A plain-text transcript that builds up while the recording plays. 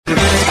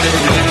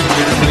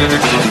Alrighty,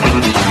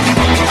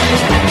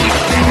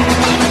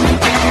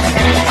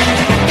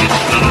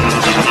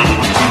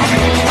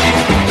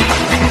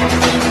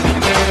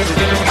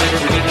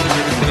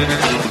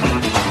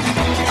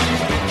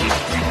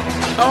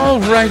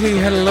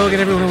 hello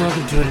again everyone, and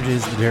welcome to it. It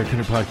is the Derek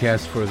Hunter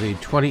Podcast for the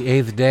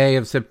 28th day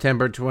of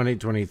September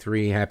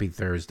 2023. Happy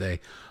Thursday.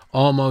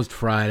 Almost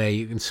Friday.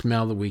 You can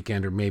smell the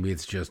weekend, or maybe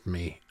it's just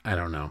me. I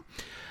don't know.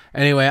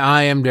 Anyway,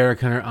 I am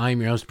Derek Hunter.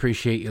 I'm your host.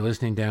 Appreciate you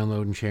listening,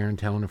 downloading, sharing,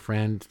 telling a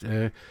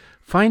friend.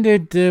 Find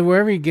it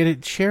wherever you get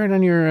it. Share it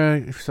on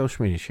your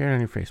social media. Share it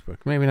on your Facebook.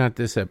 Maybe not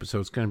this episode.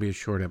 It's going to be a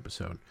short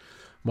episode.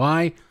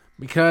 Why?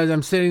 Because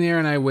I'm sitting there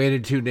and I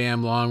waited too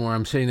damn long where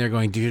I'm sitting there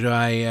going, do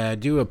I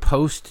do a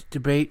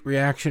post-debate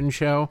reaction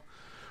show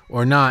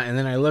or not? And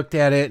then I looked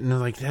at it and I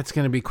was like, that's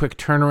going to be quick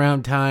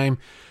turnaround time.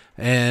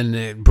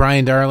 And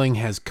Brian Darling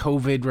has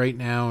COVID right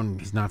now and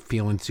he's not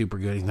feeling super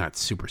good. He's not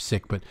super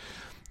sick, but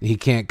he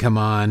can't come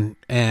on.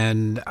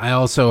 And I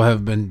also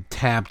have been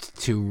tapped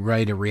to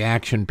write a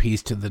reaction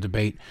piece to the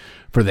debate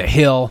for The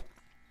Hill.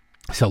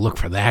 So look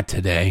for that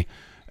today.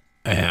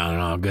 I don't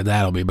know how good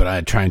that'll be, but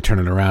I'd try and turn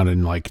it around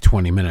in like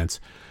 20 minutes.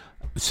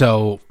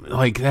 So,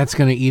 that's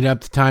going to eat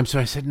up the time. So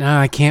I said, no,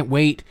 I can't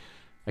wait.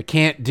 I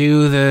can't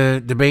do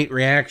the debate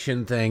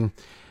reaction thing,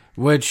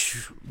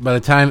 which by the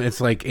time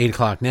it's like 8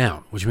 o'clock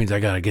now, which means I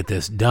got to get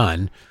this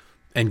done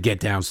and get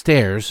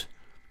downstairs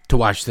to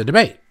watch the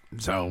debate.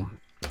 So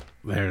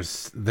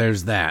there's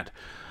that.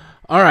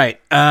 All right.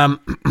 I'm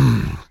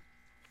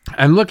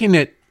looking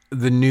at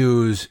the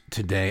news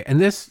today, and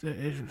this...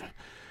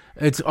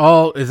 It's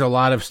a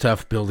lot of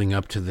stuff building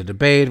up to the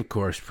debate. Of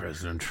course,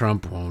 President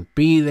Trump won't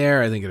be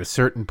there. I think at a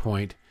certain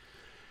point,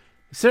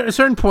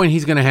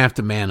 he's going to have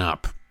to man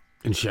up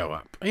and show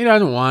up. He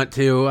doesn't want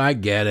to. I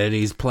get it.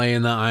 He's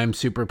playing the I'm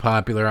super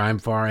popular, I'm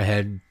far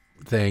ahead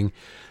thing.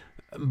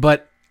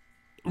 But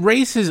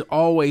races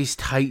always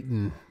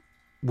tighten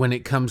when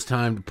it comes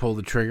time to pull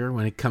the trigger,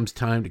 when it comes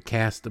time to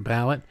cast the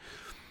ballot.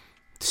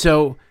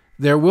 So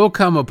there will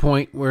come a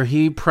point where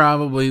he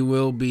probably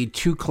will be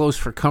too close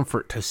for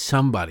comfort to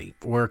somebody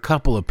or a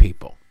couple of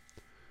people.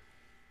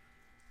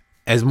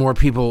 As more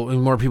people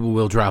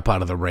will drop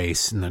out of the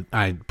race, and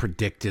I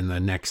predict in the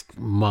next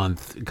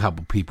month, a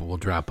couple people will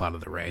drop out of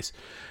the race.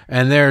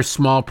 And their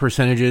small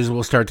percentages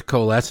will start to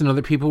coalesce, and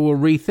other people will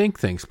rethink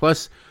things.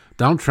 Plus,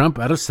 Donald Trump,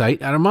 out of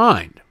sight, out of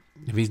mind.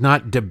 If he's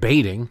not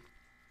debating,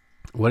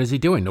 what is he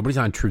doing? Nobody's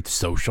on Truth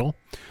Social,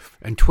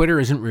 and Twitter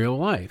isn't real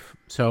life.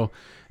 So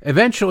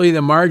eventually,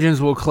 the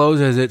margins will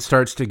close as it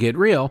starts to get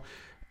real,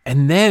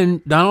 and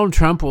then Donald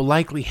Trump will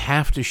likely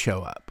have to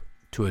show up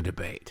to a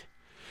debate.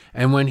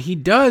 And when he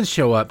does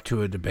show up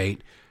to a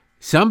debate,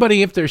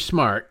 somebody, if they're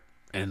smart,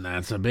 and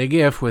that's a big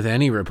if with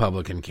any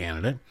Republican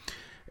candidate,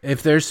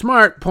 if they're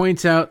smart,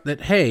 points out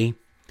that, hey,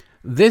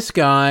 this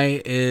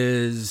guy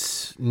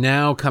is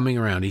now coming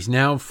around. He's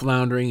now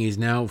floundering. He's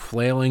now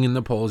flailing in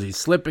the polls. He's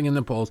slipping in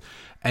the polls,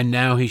 and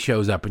now he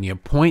shows up, and you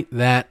point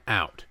that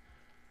out.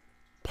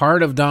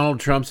 Part of Donald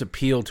Trump's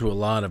appeal to a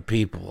lot of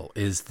people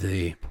is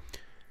the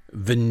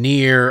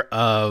veneer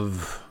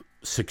of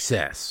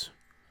success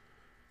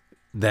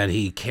that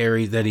he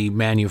carries, that he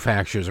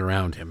manufactures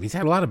around him. He's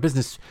had a lot of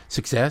business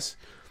success,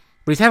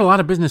 but he's had a lot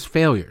of business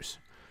failures.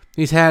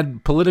 He's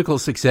had political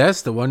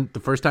success.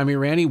 The first time he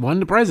ran, he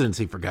won the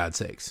presidency, for God's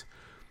sakes.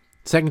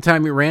 Second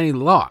time he ran, he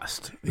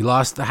lost. He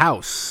lost the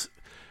House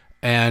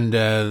and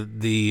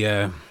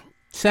the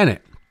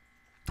Senate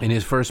in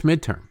his first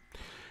midterm.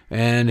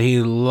 And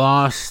he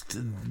lost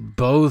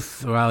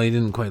both. Well, he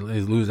didn't quite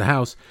lose the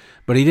House,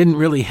 but he didn't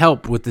really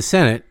help with the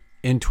Senate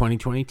in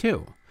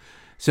 2022.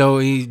 So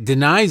he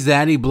denies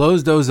that. He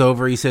blows those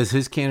over. He says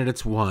his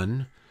candidates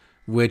won,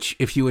 which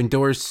if you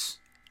endorse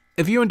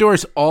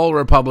all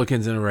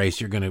Republicans in a race,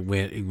 you're going to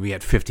be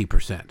at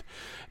 50%.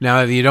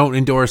 Now, if you don't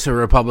endorse a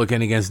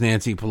Republican against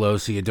Nancy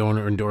Pelosi, you don't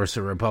endorse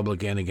a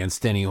Republican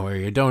against Steny Hoyer,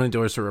 you don't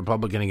endorse a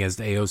Republican against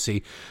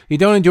AOC, you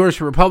don't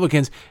endorse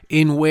Republicans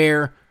in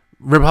where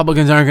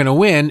Republicans aren't going to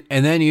win,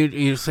 and then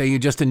you say you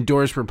just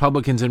endorse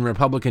Republicans in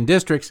Republican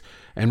districts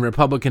and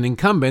Republican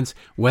incumbents,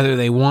 whether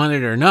they want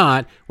it or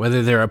not,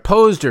 whether they're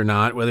opposed or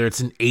not, whether it's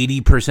an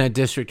 80%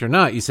 district or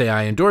not. You say,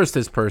 I endorse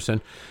this person.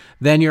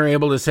 Then you're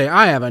able to say,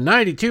 I have a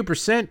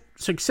 92%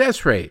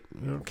 success rate.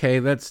 Okay,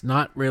 that's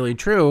not really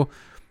true.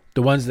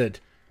 The ones that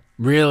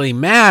really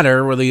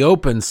matter were the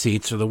open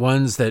seats, or the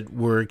ones that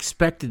were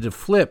expected to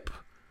flip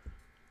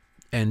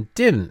and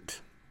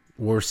didn't.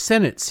 Or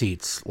Senate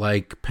seats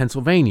like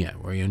Pennsylvania,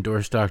 where you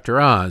endorsed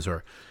Dr. Oz,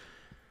 or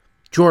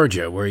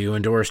Georgia, where you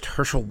endorsed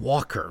Herschel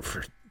Walker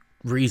for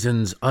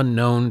reasons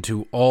unknown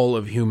to all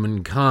of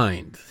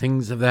humankind,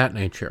 things of that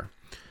nature.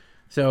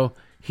 So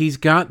he's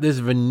got this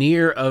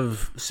veneer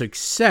of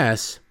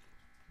success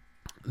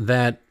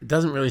that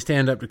doesn't really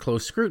stand up to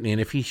close scrutiny.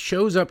 And if he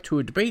shows up to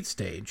a debate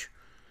stage,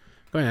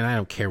 And I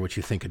don't care what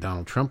you think of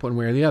Donald Trump one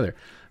way or the other.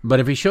 But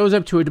if he shows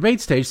up to a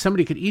debate stage,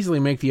 somebody could easily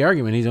make the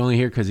argument he's only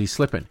here because he's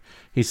slipping.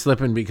 He's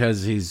slipping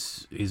because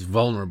he's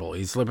vulnerable.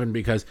 He's slipping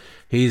because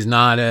he's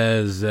not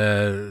as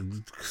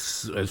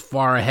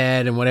far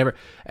ahead and whatever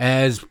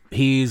as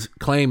he's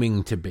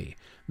claiming to be.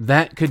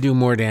 That could do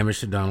more damage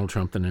to Donald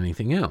Trump than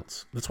anything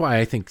else. That's why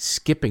I think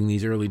skipping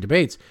these early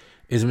debates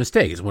is a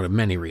mistake. It's one of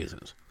many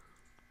reasons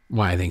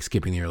why I think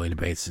skipping the early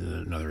debates is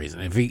another reason.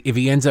 If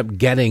he ends up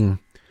getting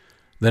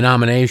the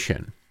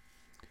nomination,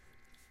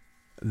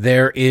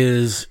 there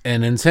is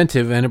an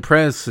incentive and a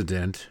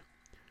precedent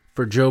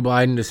for Joe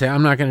Biden to say,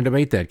 I'm not going to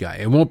debate that guy.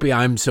 It won't be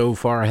I'm so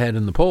far ahead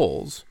in the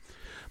polls.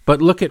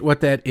 But look at what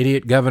that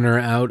idiot governor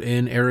out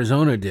in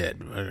Arizona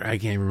did. I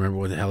can't remember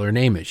what the hell her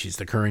name is. She's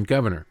the current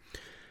governor.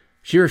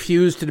 She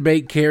refused to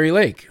debate Carrie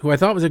Lake, who I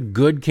thought was a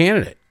good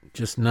candidate,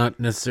 just not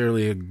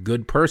necessarily a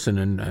good person.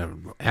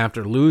 And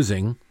after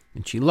losing,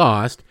 and she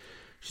lost,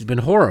 she's been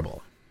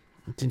horrible.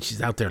 And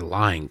she's out there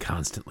lying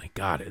constantly.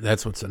 God,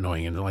 that's what's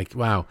annoying. And like,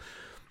 wow,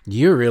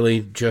 you're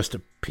really just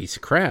a piece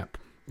of crap.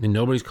 And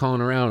nobody's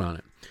calling her out on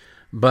it.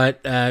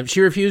 But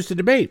she refused to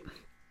debate.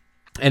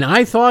 And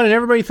I thought, and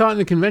everybody thought in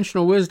the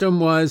conventional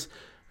wisdom was,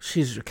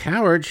 she's a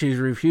coward. She's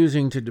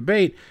refusing to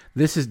debate.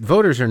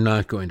 Voters are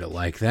not going to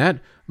like that.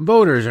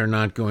 Voters are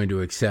not going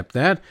to accept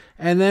that.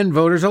 And then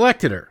voters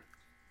elected her.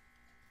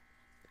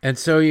 And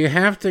so you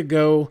have to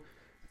go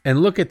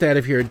and look at that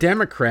if you're a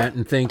Democrat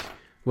and think,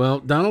 well,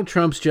 Donald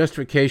Trump's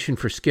justification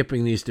for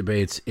skipping these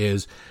debates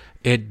is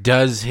it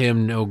does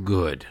him no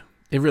good.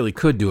 It really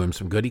could do him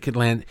some good. He could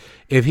land,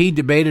 if he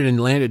debated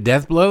and landed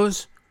death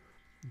blows,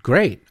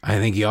 great. I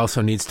think he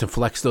also needs to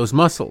flex those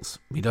muscles.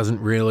 He doesn't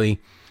really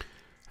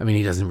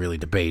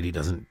debate. He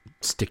doesn't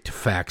stick to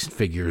facts,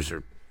 figures,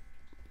 or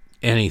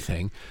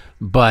anything.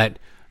 But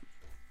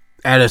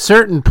at a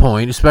certain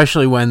point,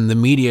 especially when the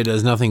media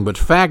does nothing but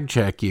fact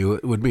check you,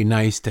 it would be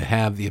nice to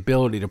have the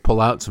ability to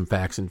pull out some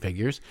facts and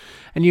figures.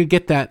 And you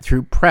get that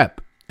through prep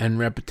and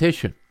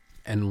repetition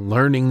and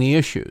learning the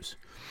issues.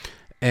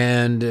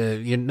 And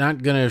you're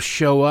not going to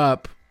show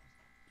up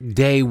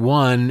day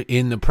one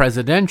in the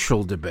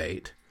presidential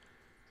debate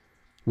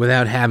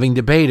without having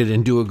debated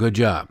and do a good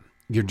job.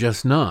 You're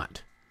just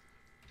not.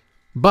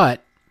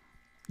 But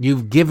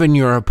you've given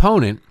your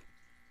opponent,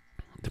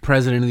 the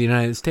president of the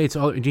United States,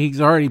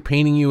 he's already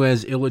painting you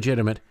as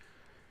illegitimate.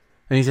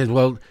 And he says,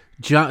 well,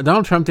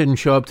 Donald Trump didn't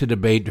show up to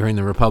debate during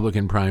the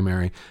Republican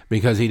primary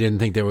because he didn't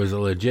think there was a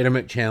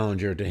legitimate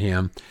challenger to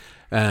him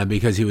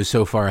because he was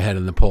so far ahead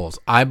in the polls.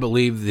 I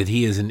believe that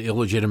he is an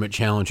illegitimate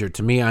challenger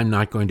to me. I'm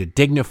not going to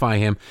dignify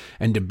him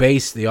and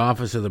debase the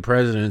office of the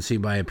presidency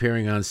by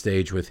appearing on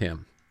stage with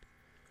him.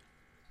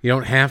 You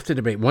don't have to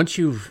debate. Once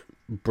you've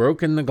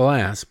broken the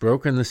glass,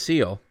 broken the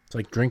seal, it's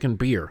like drinking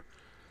beer.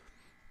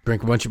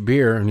 Drink a bunch of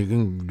beer, and you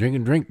can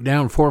drink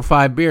down 4 or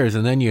 5 beers,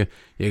 and then you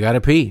got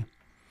to pee.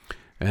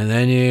 And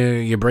then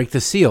you break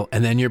the seal,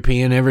 and then you're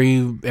peeing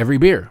every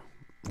beer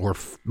or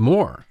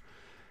more.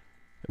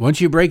 Once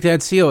you break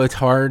that seal, it's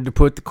hard to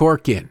put the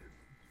cork in.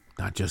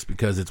 Not just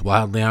because it's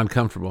wildly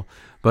uncomfortable,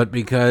 but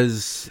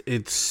because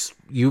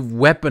you've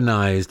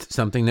weaponized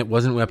something that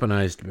wasn't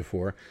weaponized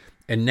before.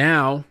 And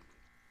now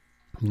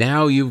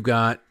you've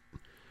got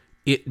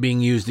it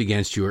being used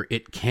against you, or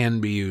it can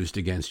be used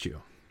against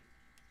you.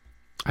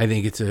 I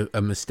think it's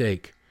a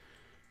mistake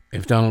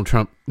if Donald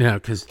Trump,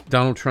 because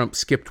Donald Trump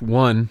skipped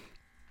one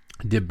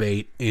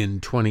debate in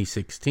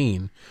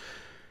 2016,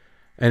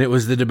 and it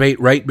was the debate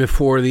right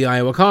before the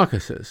Iowa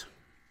caucuses.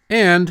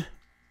 And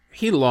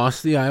he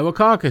lost the Iowa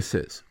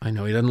caucuses. I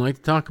know he doesn't like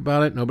to talk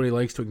about it. Nobody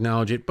likes to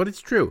acknowledge it, but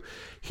it's true.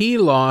 He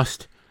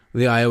lost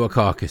the Iowa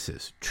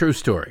caucuses. True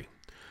story.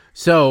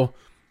 So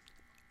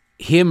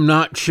him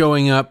not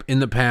showing up in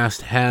the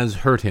past has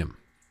hurt him.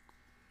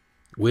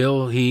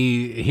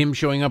 Him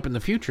showing up in the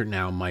future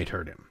now might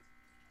hurt him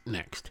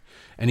next.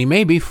 And he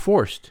may be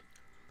forced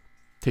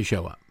to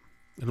show up.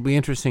 It'll be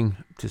interesting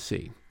to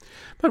see.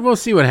 But we'll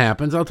see what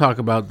happens. I'll talk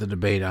about the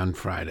debate on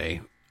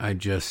Friday. I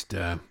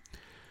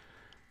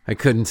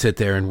couldn't sit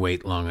there and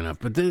wait long enough.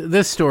 But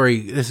this is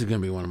going to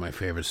be one of my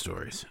favorite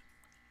stories.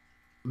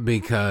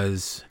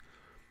 Because,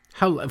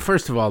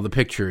 first of all, the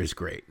picture is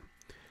great.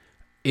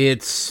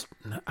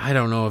 I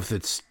don't know if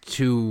it's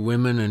 2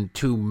 women and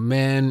 2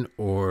 men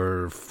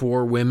or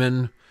 4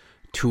 women.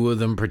 2 of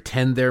them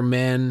pretend they're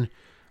men.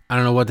 I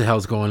don't know what the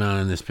hell's going on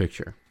in this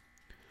picture.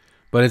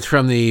 But it's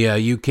from the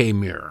UK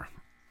Mirror.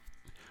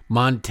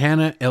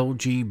 Montana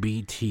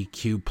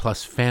LGBTQ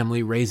plus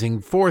family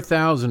raising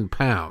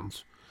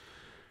 £4,000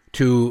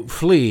 to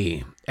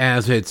flee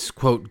as it's,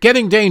 quote,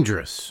 getting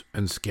dangerous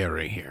and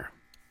scary here.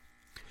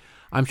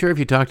 I'm sure if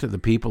you talk to the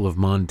people of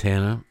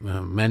Montana,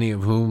 many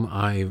of whom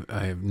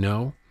I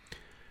know,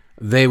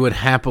 they would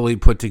happily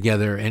put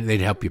together, and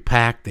they'd help you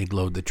pack, they'd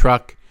load the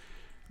truck,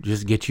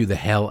 just get you the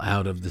hell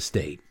out of the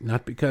state.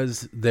 Not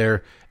because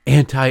they're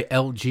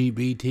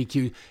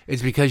anti-LGBTQ,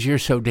 it's because you're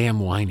so damn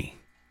whiny.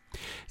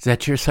 It's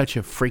that you're such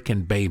a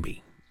freaking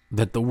baby,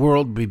 that the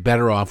world would be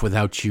better off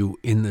without you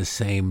in the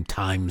same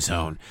time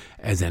zone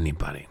as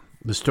anybody.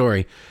 the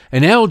story.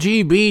 An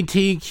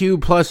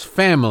LGBTQ plus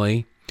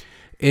family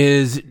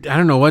is, I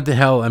don't know what the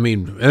hell, I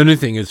mean,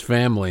 anything is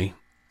family.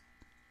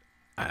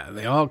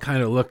 They all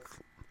kind of look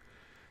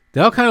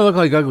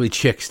like ugly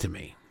chicks to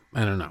me.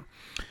 I don't know.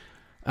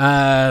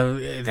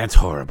 That's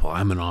horrible.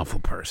 I'm an awful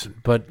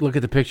person. But look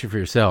at the picture for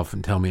yourself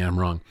and tell me I'm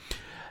wrong.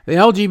 The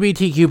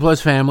LGBTQ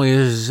plus family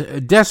is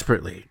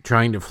desperately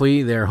trying to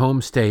flee their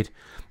home state,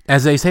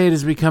 as they say it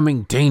is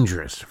becoming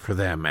dangerous for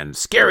them and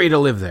scary to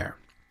live there.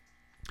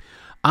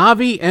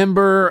 Avi,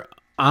 Ember,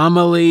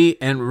 Amelie,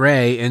 and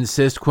Ray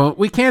insist, quote,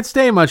 "We can't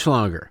stay much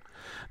longer."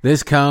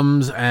 This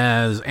comes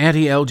as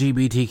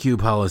anti-LGBTQ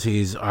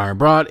policies are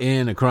brought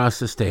in across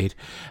the state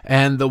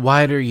and the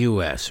wider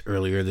U.S.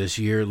 Earlier this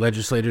year,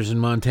 legislators in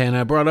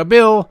Montana brought a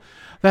bill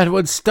that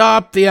would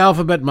stop the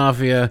alphabet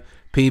mafia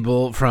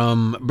people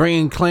from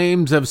bringing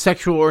claims of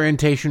sexual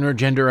orientation or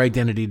gender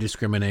identity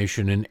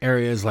discrimination in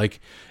areas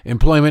like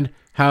employment,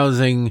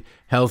 housing,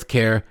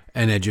 healthcare,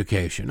 and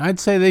education.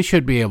 I'd say they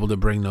should be able to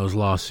bring those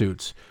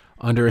lawsuits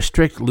under a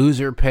strict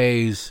loser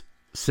pays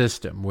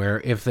system, where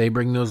if they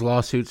bring those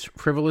lawsuits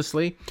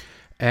frivolously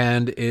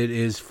and it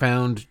is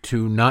found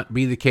to not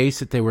be the case,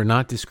 that they were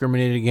not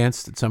discriminated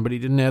against, that somebody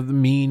didn't have the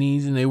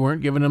meanies and they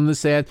weren't giving them the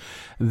sad,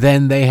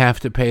 then they have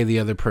to pay the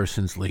other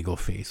person's legal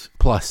fees,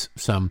 plus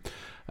some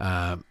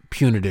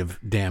punitive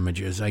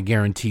damages. I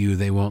guarantee you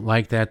they won't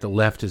like that. The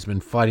left has been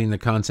fighting the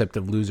concept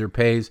of loser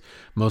pays,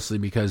 mostly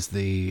because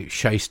the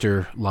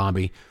shyster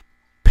lobby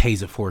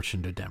pays a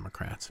fortune to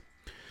Democrats.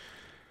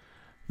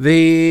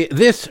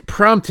 This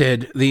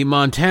prompted the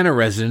Montana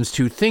residents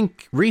to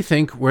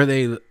rethink where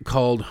they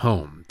called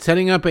home,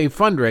 setting up a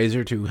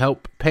fundraiser to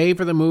help pay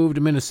for the move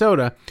to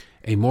Minnesota,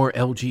 a more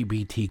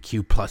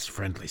LGBTQ plus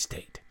friendly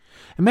state.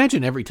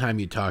 Imagine every time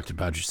you talked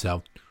about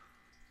yourself,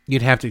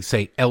 you'd have to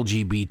say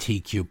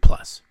LGBTQ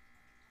plus.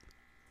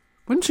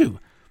 Wouldn't you,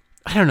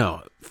 I don't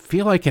know,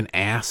 feel like an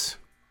ass?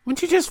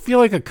 Wouldn't you just feel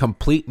like a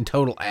complete and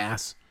total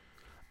ass?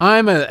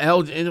 I'm a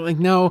like,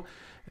 no.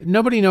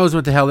 Nobody knows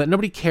what the hell that,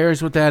 nobody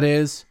cares what that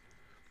is.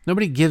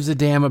 Nobody gives a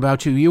damn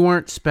about you. You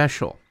aren't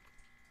special.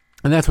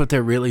 And that's what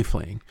they're really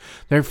fleeing.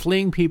 They're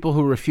fleeing people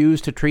who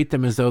refuse to treat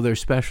them as though they're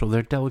special.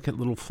 They're delicate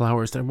little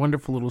flowers. They're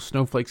wonderful little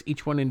snowflakes,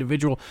 each one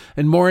individual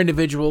and more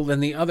individual than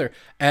the other,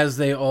 as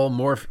they all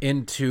morph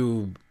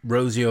into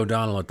Rosie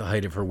O'Donnell at the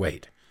height of her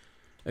weight.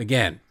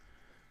 Again,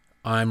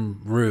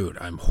 I'm rude.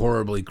 I'm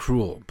horribly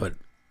cruel. But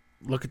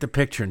look at the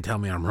picture and tell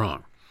me I'm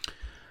wrong.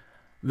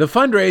 The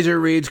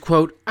fundraiser reads,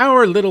 quote,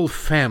 "Our little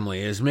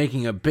family is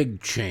making a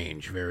big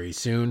change very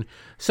soon,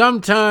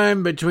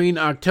 sometime between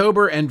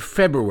October and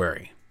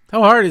February."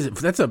 How hard is it?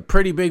 That's a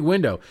pretty big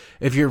window.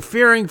 If you're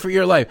fearing for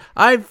your life,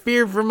 I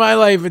fear for my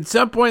life. At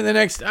some point in the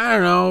next,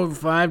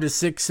 5 to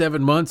 6,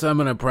 7 months, I'm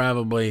going to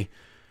probably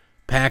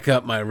pack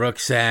up my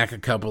rucksack, a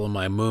couple of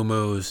my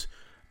moo-moos,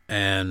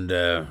 and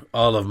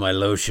all of my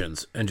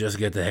lotions, and just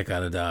get the heck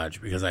out of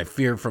Dodge, because I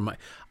fear for my...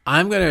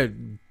 I'm going to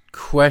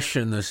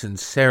question the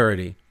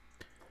sincerity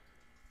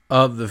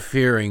of the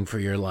fearing for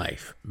your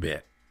life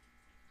bit,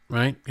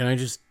 right? Can I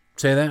just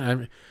say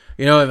that?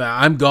 If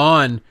I'm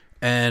gone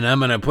and I'm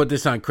going to put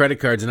this on credit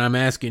cards and I'm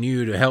asking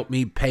you to help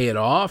me pay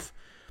off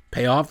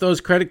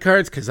those credit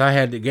cards because I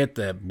had to get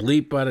the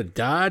bleep out of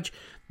Dodge,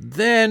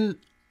 then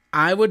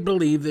I would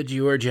believe that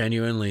you are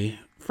genuinely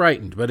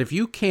frightened. But if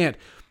you can't,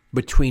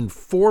 between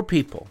four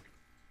people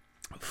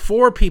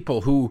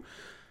who,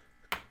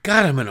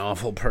 God, I'm an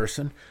awful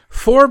person,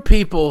 4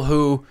 people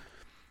who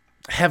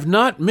have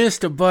not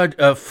missed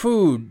a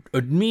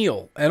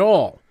meal at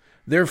all.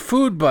 Their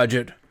food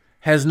budget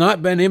has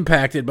not been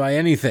impacted by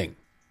anything,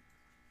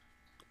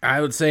 I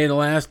would say, in the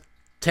last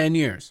 10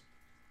 years.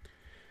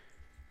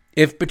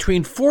 If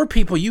between 4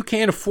 people you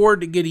can't afford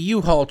to get a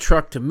U-Haul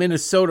truck to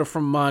Minnesota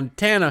from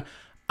Montana,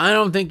 I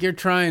don't think you're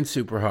trying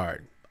super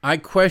hard. I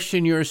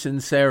question your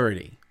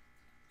sincerity.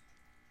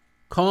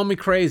 Call me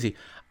crazy.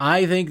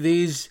 I think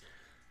these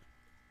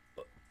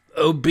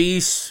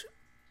obese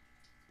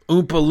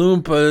Oompa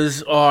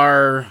Loompas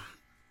are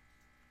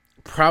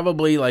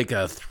probably like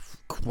a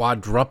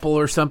quadruple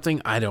or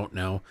something. I don't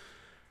know.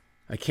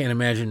 I can't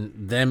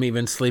imagine them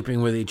even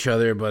sleeping with each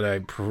other, but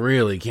I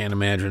really can't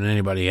imagine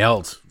anybody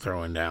else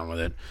throwing down with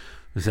it.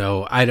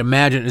 So I'd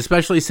imagine,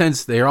 especially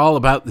since they're all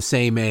about the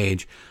same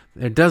age,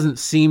 there doesn't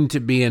seem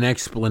to be an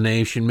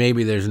explanation.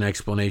 Maybe there's an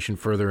explanation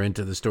further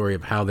into the story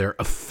of how they're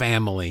a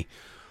family,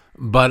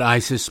 but I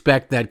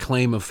suspect that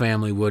claim of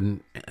family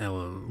wouldn't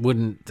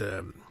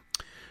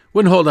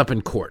hold up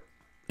in court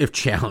if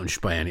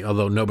challenged by any,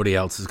 although nobody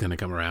else is going to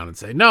come around and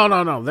say,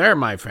 no, they're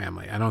my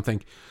family. I don't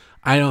think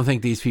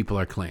these people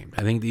are claimed.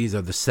 I think these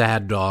are the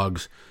sad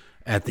dogs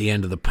at the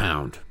end of the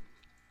pound.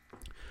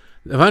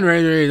 The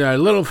fundraiser, our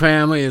little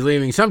family, is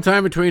leaving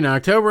sometime between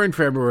October and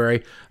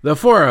February. The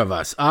 4 of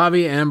us,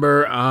 Avi,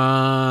 Ember,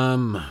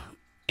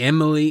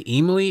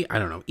 Emily, I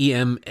don't know,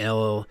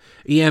 Emalee.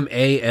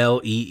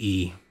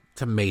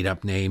 It's a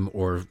made-up name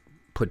or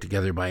put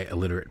together by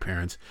illiterate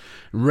parents.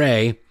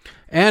 Ray,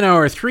 and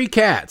our 3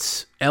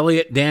 cats,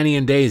 Elliot, Danny,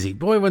 and Daisy.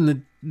 Boy,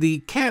 when the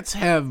cats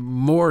have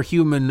more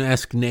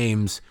human-esque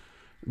names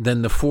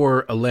than the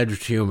 4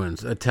 alleged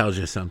humans. That tells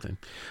you something.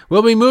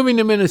 We'll be moving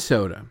to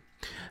Minnesota.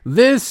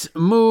 This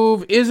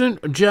move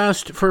isn't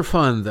just for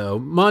fun, though.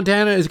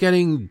 Montana is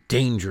getting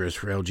dangerous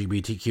for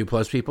LGBTQ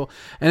plus people,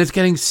 and it's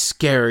getting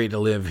scary to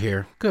live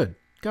here. Good.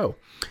 Go.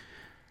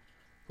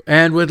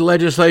 And with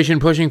legislation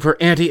pushing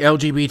for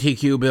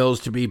anti-LGBTQ bills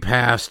to be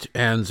passed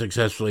and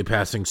successfully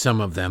passing some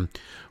of them,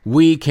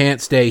 we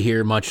can't stay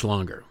here much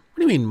longer. What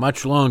do you mean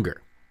much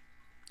longer?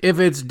 If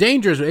it's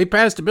dangerous, they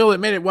passed a bill that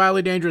made it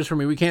wildly dangerous for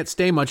me. We can't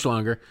stay much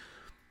longer.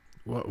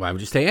 Well, why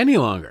would you stay any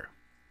longer?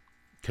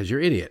 Because you're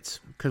idiots.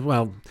 Because,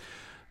 well,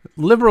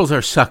 liberals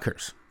are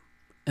suckers,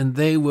 and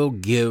they will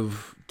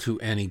give to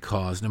any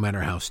cause, no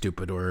matter how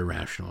stupid or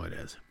irrational it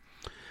is.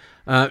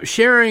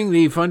 Sharing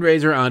the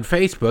fundraiser on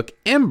Facebook,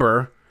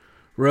 Ember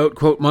wrote,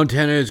 quote,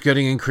 Montana is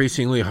getting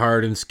increasingly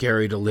hard and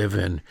scary to live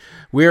in.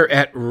 We're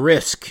at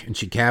risk, and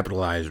she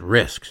capitalized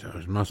risk, so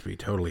it must be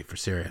totally for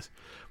serious.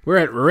 We're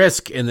at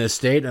risk in this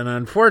state, and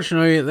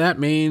unfortunately, that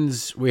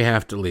means we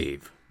have to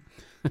leave.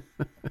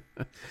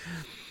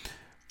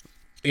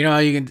 You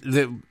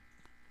know,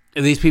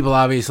 these people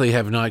obviously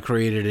have not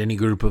created any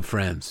group of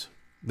friends.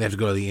 They have to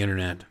go to the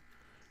internet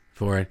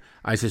for it.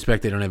 I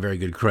suspect they don't have very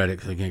good credit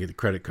because they can't get the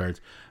credit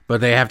cards.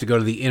 But they have to go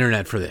to the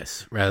internet for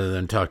this rather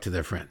than talk to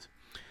their friends.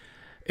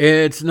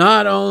 It's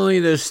not only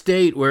the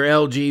state where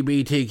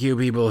LGBTQ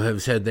people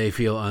have said they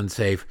feel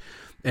unsafe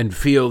and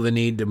feel the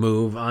need to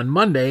move. On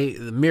Monday,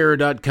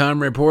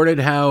 Mirror.com reported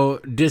how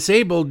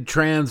disabled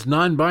trans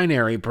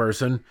non-binary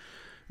person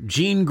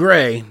Jean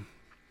Grey,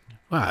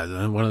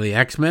 wow, one of the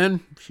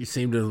X-Men, she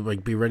seemed to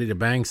be ready to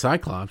bang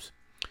Cyclops.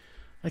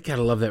 I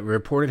gotta love that.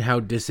 Reported how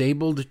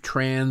disabled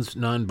trans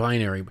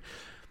non-binary.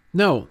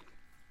 No.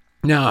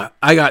 Now,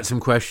 I got some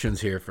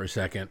questions here for a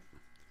second.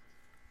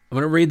 I'm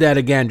going to read that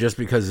again just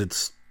because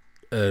it's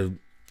a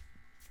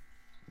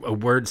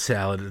word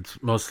salad.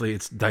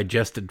 It's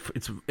digested.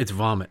 It's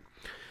vomit.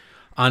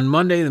 On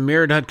Monday, the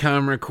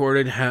Mirror.com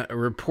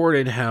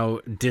reported how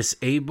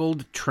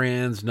disabled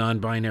trans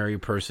non-binary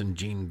person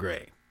Jean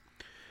Grey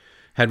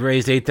had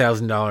raised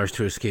 $8,000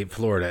 to escape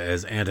Florida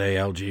as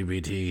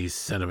anti-LGBT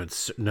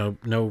sentiments.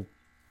 No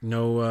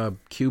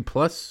Q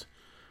plus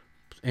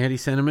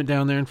anti-sentiment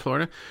down there in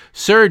Florida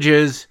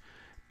surges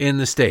in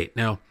the state.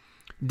 Now,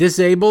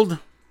 disabled,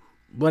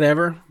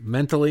 whatever,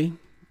 mentally,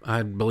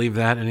 I believe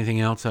that.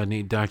 Anything else I'd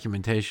need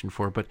documentation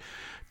for. But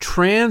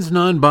trans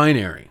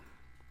non-binary.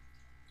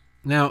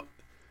 Now,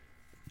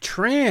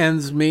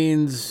 trans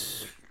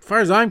means, as far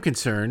as I'm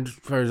concerned, as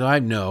far as I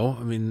know,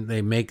 I mean,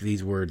 they make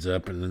these words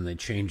up and then they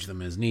change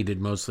them as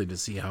needed, mostly to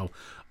see how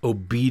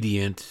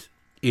obedient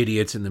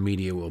idiots in the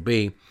media will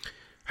be.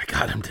 I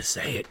got them to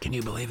say it. Can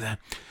you believe that?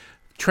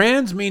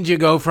 Trans means you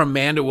go from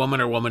man to woman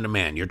or woman to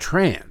man. You're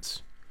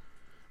trans.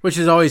 Which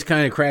is always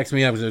kind of cracks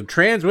me up. So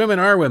trans women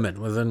are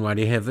women. Well, then why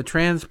do you have the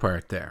trans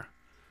part there?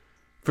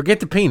 Forget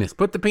the penis.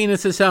 Put the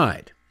penis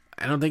aside.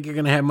 I don't think you're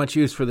going to have much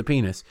use for the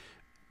penis,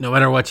 no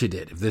matter what you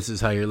did, if this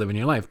is how you're living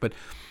your life. But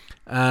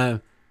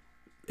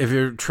if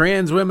you're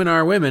trans women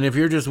are women, if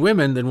you're just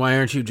women, then why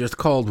aren't you just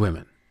called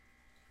women?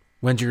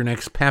 When's your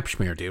next pap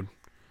smear, dude?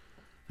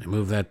 They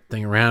move that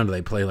thing around.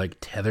 They play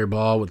like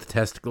tetherball with the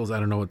testicles. I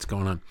don't know what's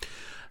going on.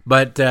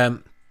 But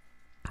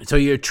so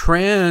you're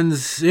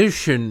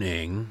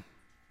transitioning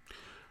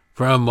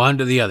from one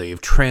to the other.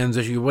 You've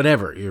transitioned,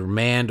 whatever. You're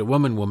man to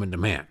woman, woman to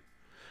man.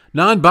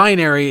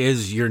 Non-binary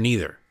is you're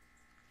neither.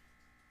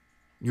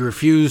 You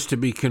refuse to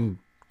be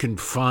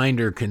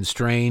confined or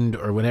constrained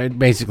or whatever. It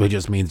basically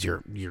just means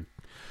you're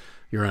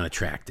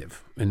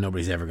unattractive and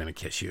nobody's ever going to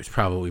kiss you. It's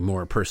probably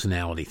more a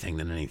personality thing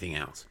than anything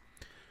else.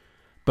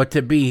 But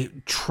to be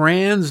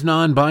trans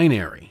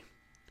non-binary,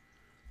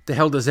 what the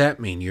hell does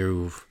that mean?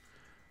 You've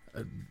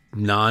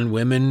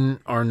non-women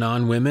are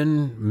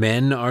non-women,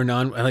 men are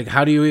like,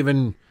 how do you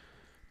even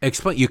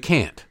explain? You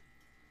can't.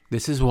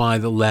 This is why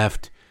the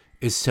left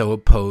is so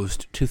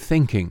opposed to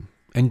thinking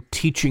and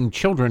teaching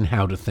children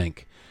how to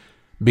think.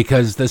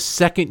 Because the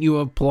second you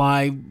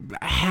apply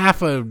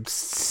half a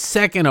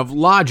second of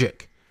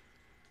logic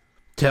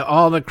to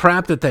all the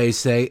crap that they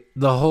say,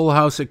 the whole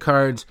house of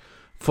cards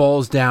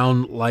falls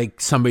down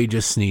like somebody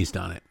just sneezed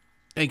on it.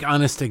 Like,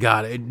 honest to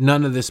God,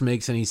 none of this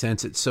makes any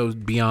sense. It's so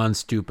beyond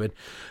stupid.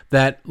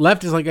 That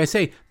left is, like I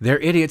say, they're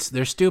idiots.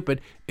 They're stupid.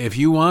 If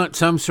you want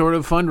some sort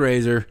of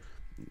fundraiser,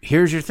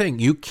 here's your thing.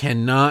 You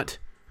cannot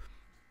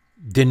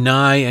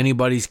deny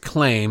anybody's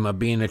claim of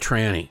being a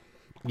tranny.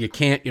 You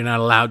can't. You're not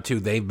allowed to.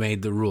 They've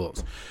made the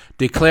rules.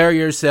 Declare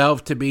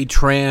yourself to be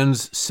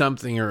trans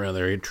something or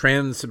other.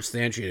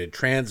 Transubstantiated,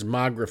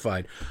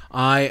 transmogrified.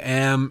 I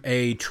am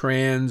a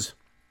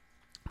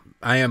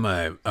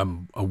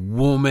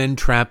woman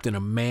trapped in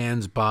a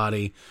man's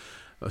body.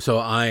 So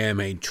I am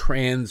a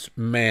trans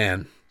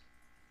man.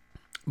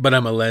 But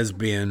I'm a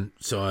lesbian,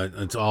 so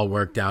it's all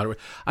worked out.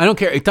 I don't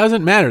care. It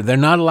doesn't matter. They're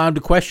not allowed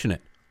to question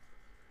it.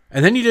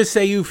 And then you just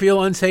say you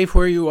feel unsafe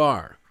where you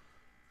are.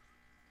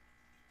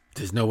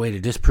 There's no way to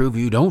disprove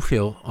you don't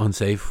feel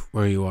unsafe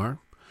where you are.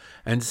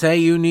 And say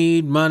you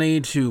need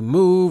money to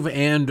move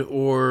and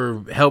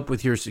or help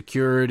with your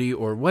security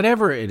or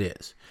whatever it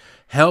is.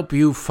 help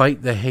you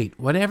fight the hate,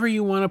 whatever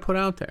you want to put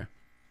out there.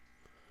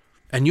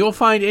 And you'll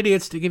find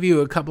idiots to give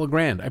you a couple of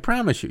grand. I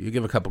promise you, you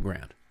give a couple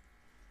grand.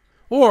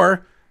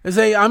 Or they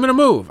say, I'm going to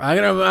move.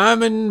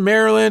 I'm in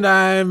Maryland.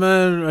 I'm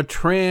a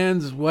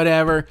trans,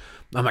 whatever.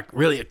 I'm not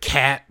really a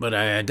cat, but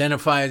I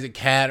identify as a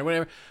cat or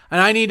whatever.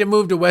 And I need to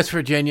move to West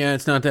Virginia.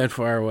 It's not that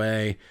far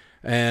away.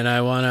 And I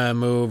want to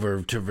move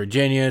or to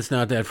Virginia. It's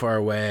not that far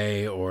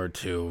away. Or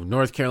to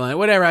North Carolina,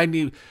 whatever I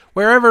need.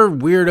 Wherever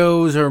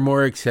weirdos are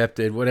more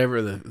accepted,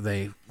 whatever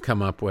they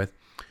come up with.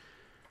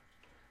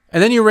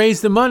 And then you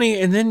raise the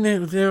money, and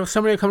then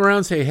somebody will come around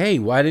and say, hey,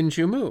 why didn't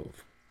you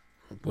move?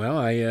 Well,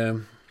 I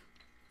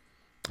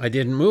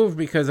didn't move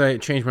because I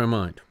changed my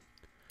mind.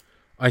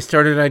 I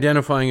started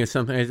identifying as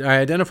something. I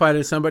identified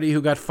as somebody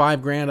who got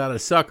 $5,000 out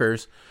of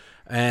suckers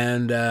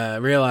and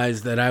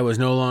realized that I was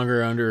no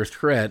longer under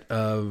threat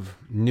of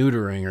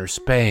neutering or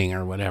spaying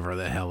or whatever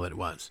the hell it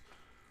was.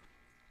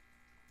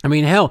 I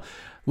mean, hell,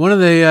 one of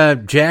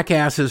the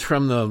jackasses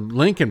from the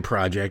Lincoln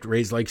Project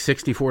raised like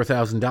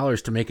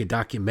 $64,000 to make a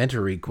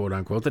documentary, quote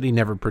unquote, that he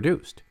never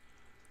produced.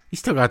 He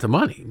still got the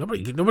money. He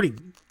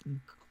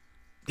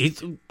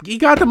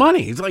got the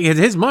money. It's like it's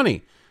his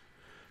money.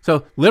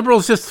 So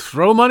liberals just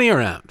throw money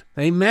around.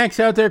 They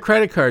max out their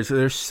credit cards. So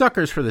they're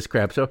suckers for this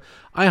crap. So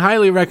I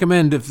highly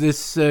recommend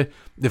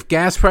if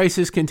gas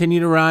prices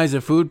continue to rise,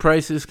 if food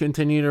prices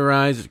continue to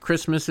rise, if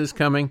Christmas is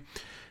coming,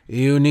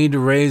 you need to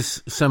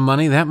raise some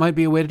money. That might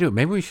be a way to do it.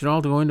 Maybe we should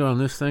all go into on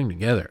this thing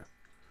together.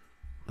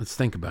 Let's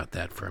think about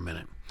that for a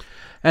minute.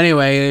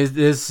 Anyway,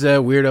 this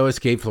weirdo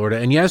escaped Florida.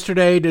 And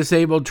yesterday,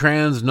 disabled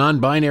trans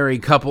non-binary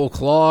couple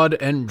Claude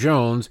and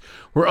Jones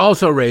were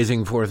also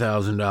raising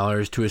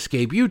 $4,000 to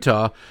escape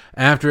Utah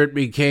after it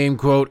became,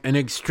 quote, an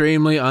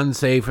extremely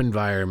unsafe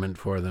environment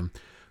for them.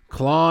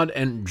 Claude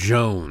and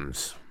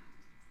Jones.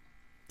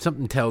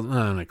 Something tells... I'm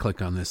going to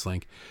click on this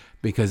link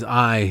because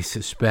I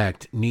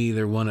suspect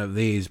neither one of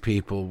these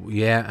people...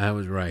 Yeah, I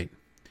was right.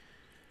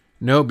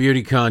 No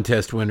beauty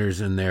contest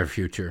winners in their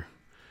future.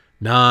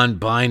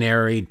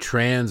 Non-binary,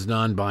 trans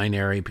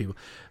non-binary people.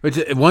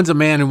 One's a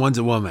man and one's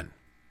a woman.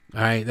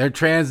 All right, they're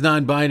trans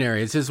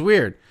non-binary. It's just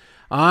weird.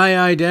 I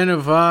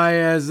identify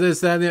as this,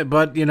 that, and that,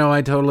 but,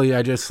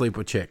 I just sleep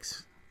with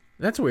chicks.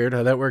 That's weird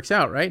how that works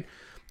out, right?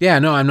 Yeah,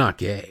 no, I'm not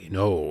gay.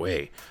 No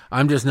way.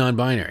 I'm just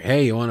non-binary.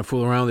 Hey, you want to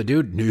fool around with a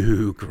dude?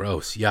 No,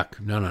 gross, yuck.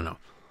 No.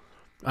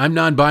 I'm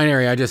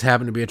non-binary. I just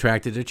happen to be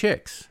attracted to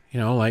chicks.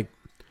 Like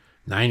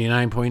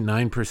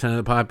 99.9% of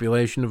the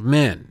population of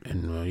men.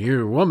 And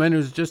you're a woman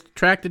who's just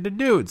attracted to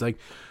dudes. Like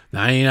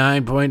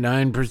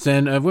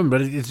 99.9% of women.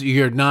 But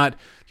you're not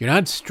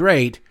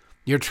straight.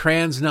 You're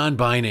trans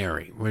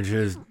non-binary, which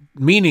is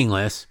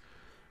meaningless.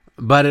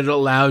 But it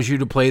allows you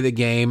to play the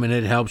game, and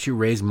it helps you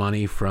raise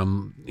money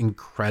from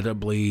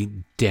incredibly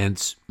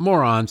dense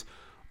morons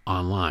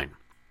online.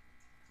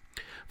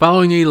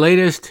 Following the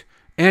latest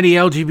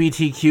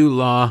anti-LGBTQ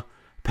law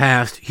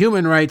passed,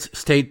 Human Rights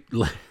State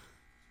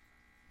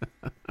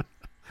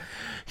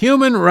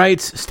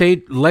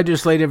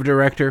Legislative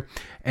Director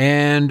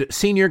and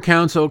Senior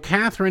Counsel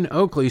Catherine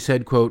Oakley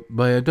said, quote,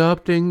 by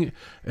adopting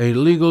a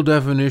legal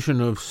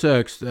definition of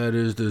sex that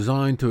is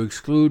designed to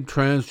exclude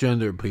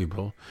transgender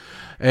people,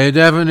 a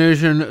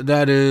definition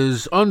that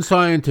is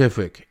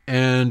unscientific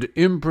and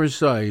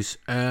imprecise,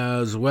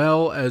 as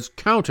well as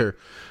counter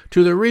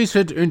to the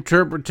recent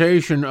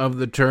interpretation of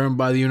the term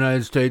by the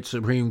United States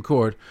Supreme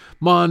Court,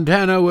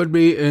 Montana would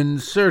be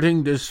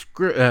inserting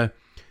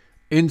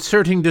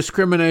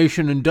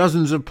discrimination in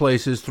dozens of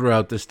places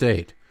throughout the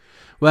state.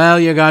 Well,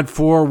 you got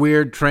 4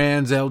 weird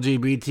trans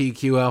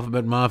LGBTQ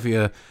alphabet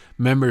mafia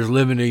members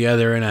living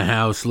together in a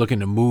house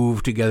looking to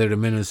move together to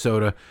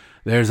Minnesota.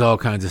 There's all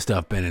kinds of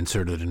stuff been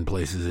inserted in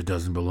places it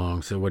doesn't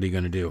belong. So what are you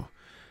going to do?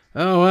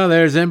 Oh, well,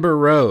 there's Ember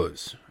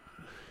Rose.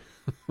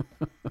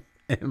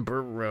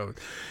 Ember Rose.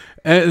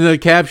 The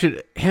caption,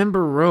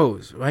 Ember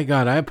Rose. My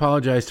God, I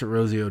apologize to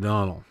Rosie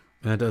O'Donnell.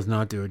 That does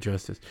not do it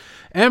justice.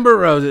 Ember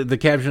Rose, the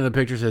caption of the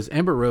picture says,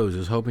 Ember Rose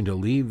is hoping to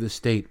leave the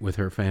state with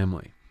her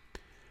family.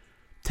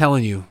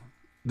 Telling you,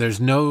 there's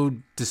no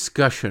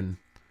discussion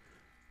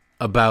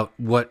about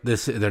what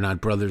this is. They're not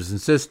brothers and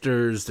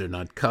sisters. They're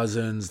not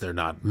cousins. They're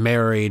not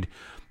married.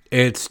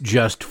 It's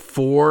just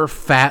 4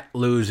 fat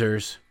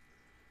losers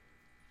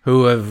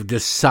who have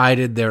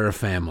decided they're a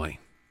family.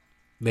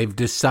 They've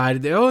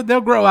decided, they'll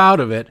grow out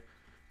of it,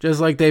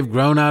 just like they've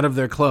grown out of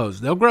their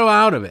clothes. They'll grow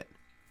out of it.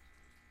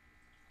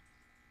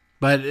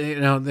 But,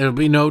 there'll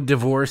be no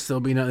divorce.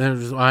 There'll be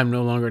I'm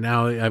no longer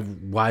now.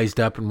 I've wised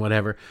up and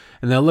whatever.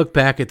 And they'll look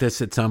back at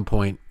this at some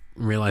point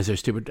and realize they're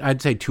stupid.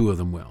 I'd say 2 of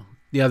them will.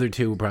 The other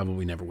 2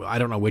 probably never will. I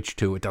don't know which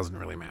 2. It doesn't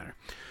really matter.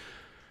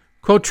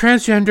 Quote,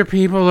 transgender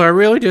people are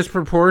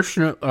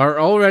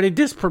already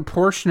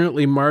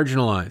disproportionately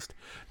marginalized.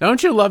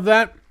 Don't you love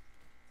that?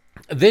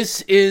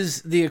 This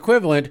is the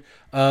equivalent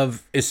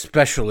of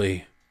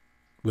especially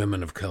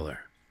women of color.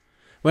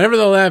 Whenever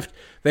the left,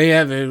 they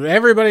have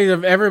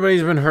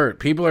everybody's been hurt.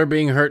 People are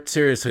being hurt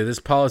seriously. This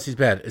policy's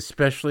bad,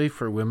 especially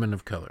for women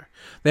of color.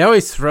 They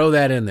always throw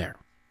that in there.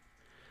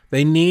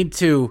 They need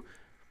to,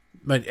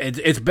 but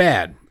it's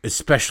bad.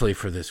 especially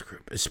for this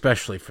group,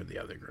 especially for the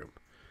other group.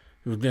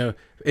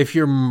 If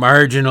you're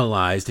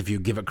marginalized, if you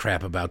give a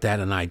crap about that,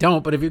 and I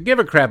don't, but if you give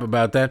a crap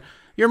about that,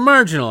 you're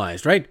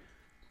marginalized, right?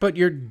 But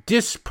you're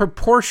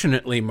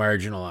disproportionately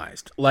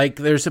marginalized. Like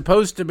they're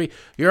supposed to be,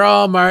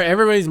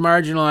 everybody's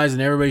marginalized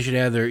and everybody should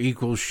have their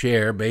equal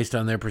share based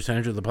on their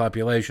percentage of the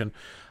population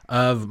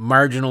of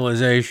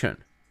marginalization.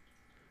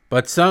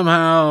 But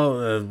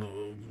somehow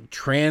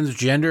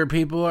transgender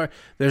people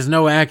there's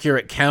no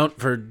accurate count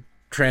for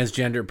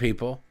transgender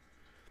people.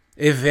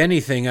 If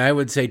anything, I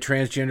would say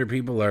transgender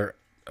people are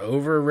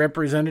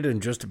overrepresented in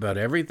just about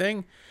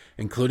everything,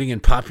 including in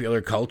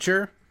popular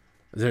culture.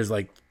 There's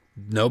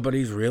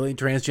nobody's really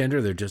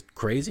transgender. They're just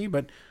crazy,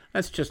 but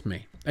that's just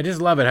me. I just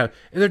love it how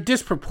they're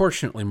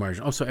disproportionately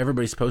marginal. Also,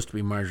 everybody's supposed to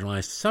be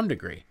marginalized to some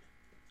degree,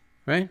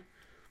 right?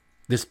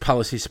 This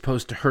policy is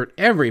supposed to hurt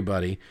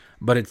everybody,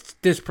 but it's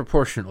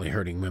disproportionately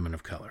hurting women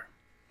of color.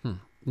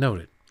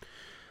 Noted.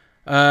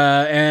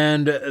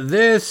 And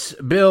this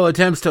bill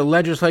attempts to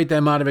legislate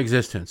them out of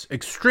existence.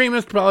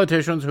 Extremist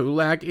politicians who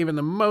lack even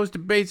the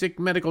most basic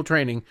medical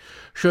training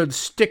should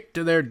stick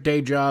to their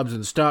day jobs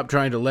and stop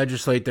trying to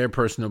legislate their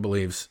personal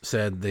beliefs,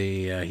 said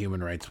the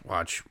Human Rights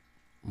Watch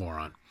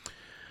moron.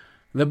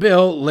 The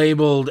bill,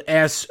 labeled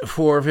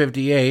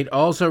S-458,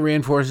 also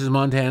reinforces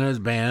Montana's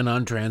ban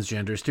on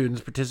transgender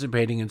students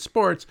participating in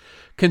sports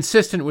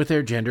consistent with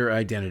their gender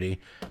identity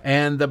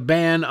and the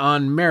ban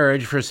on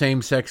marriage for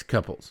same-sex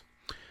couples.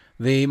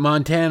 The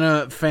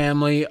Montana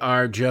family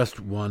are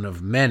just one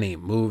of many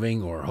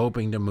moving or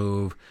hoping to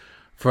move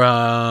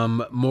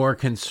from more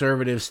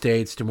conservative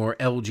states to more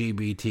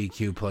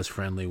LGBTQ plus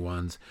friendly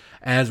ones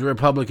as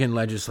Republican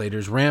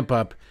legislators ramp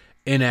up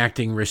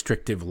enacting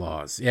restrictive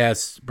laws.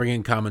 Yes,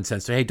 bringing common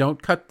sense. Hey,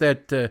 don't cut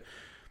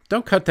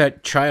that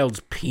child's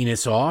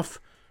penis off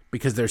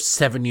because they're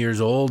 7 years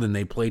old and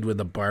they played with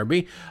a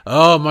Barbie.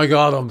 Oh my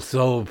God, I'm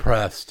so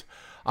oppressed.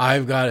 I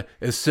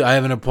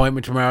have an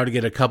appointment tomorrow to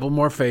get a couple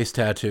more face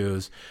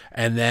tattoos,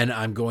 and then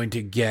I'm going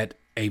to get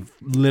a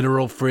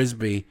literal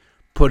Frisbee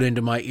put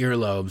into my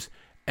earlobes,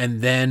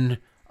 and then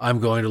I'm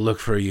going to look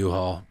for a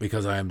U-Haul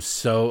because I am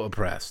so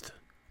oppressed.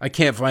 I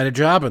can't find a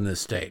job in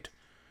this state.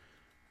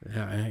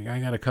 I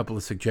got a couple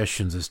of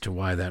suggestions as to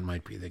why that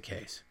might be the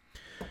case.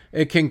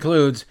 It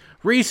concludes,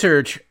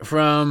 research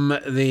from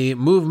the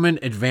Movement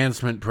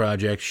Advancement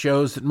Project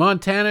shows that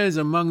Montana is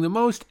among the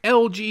most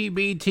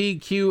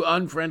LGBTQ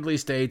unfriendly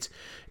states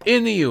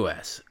in the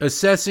U.S.,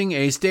 assessing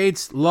a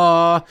state's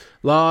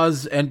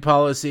laws and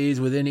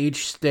policies within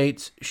each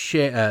state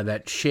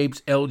that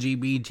shapes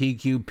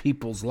LGBTQ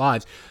people's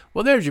lives.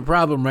 Well, there's your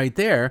problem right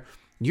there.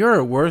 You're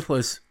a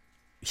worthless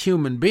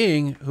human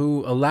being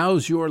who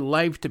allows your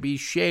life to be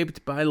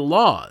shaped by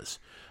laws,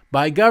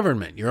 by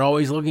government. You're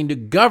always looking to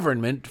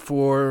government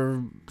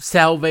for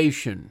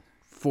salvation,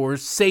 for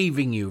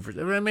saving you.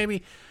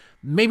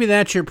 Maybe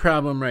that's your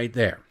problem right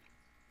there.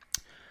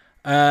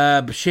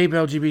 Shape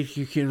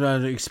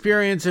LGBTQ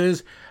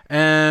experiences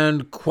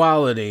and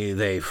quality,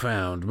 they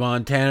found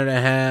Montana to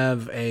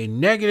have a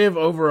negative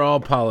overall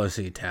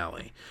policy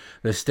tally.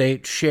 The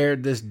state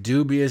shared this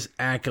dubious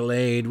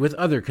accolade with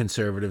other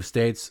conservative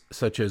states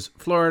such as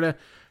Florida,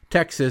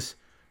 Texas,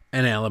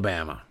 and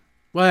Alabama.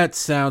 Well, that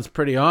sounds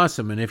pretty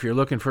awesome. And if you're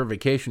looking for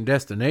vacation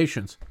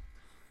destinations,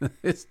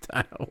 this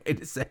time,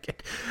 wait a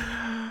second.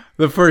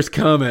 The first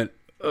comment,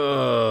 lay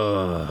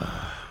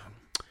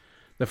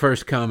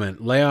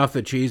off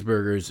the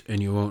cheeseburgers and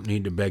you won't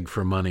need to beg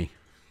for money.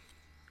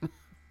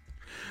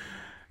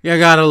 You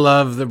gotta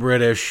love the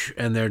British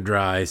and their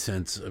dry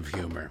sense of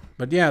humor.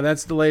 But yeah,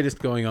 that's the latest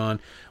going on.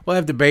 We'll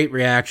have debate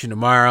reaction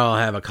tomorrow. I'll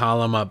have a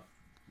column up.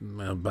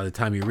 Well, by the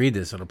time you read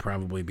this, it'll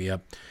probably be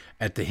up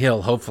at the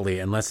Hill, hopefully,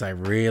 unless I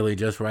really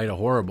just write a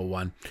horrible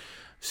one.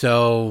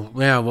 So,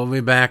 yeah, we'll be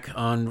back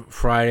on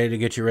Friday to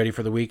get you ready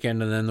for the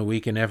weekend, and then the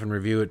Weekend F and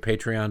Review at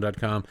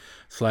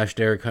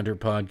patreon.com/Derek Hunter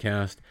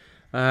Podcast.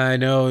 I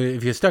know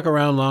if you stuck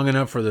around long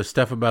enough for the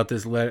stuff about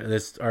this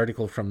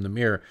article from the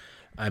Mirror,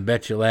 I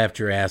bet you laughed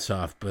your ass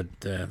off. But,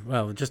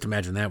 well, just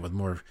imagine that with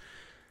more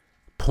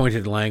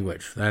pointed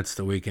language. That's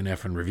the Weekend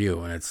F and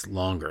Review, and it's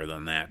longer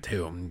than that,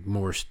 too.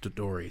 More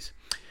stories.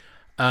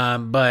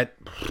 But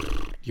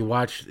you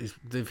watch,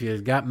 if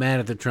you got mad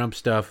at the Trump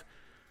stuff,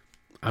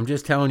 I'm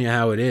just telling you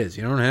how it is.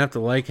 You don't have to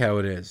like how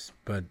it is.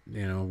 But,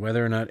 you know,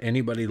 whether or not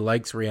anybody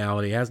likes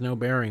reality has no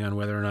bearing on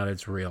whether or not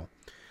it's real.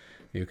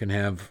 You can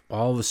have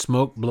all the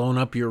smoke blown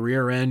up your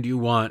rear end you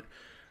want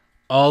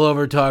all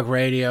over talk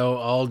radio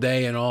all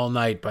day and all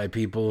night by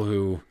people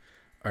who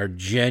are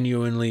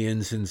genuinely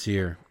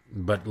insincere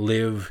but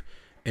live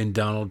in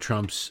Donald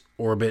Trump's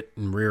orbit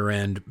and rear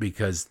end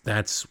because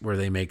that's where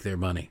they make their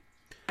money.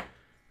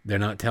 They're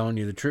not telling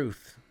you the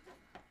truth.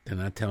 They're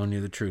not telling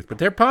you the truth. But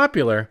they're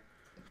popular.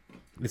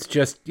 It's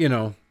just, you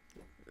know,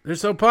 they're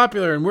so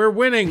popular and we're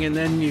winning, and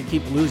then you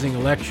keep losing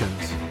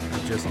elections.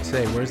 Just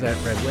say, where's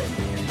that red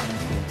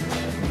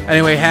wave?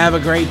 Anyway, have a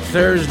great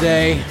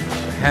Thursday.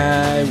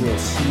 I will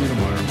see you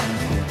tomorrow.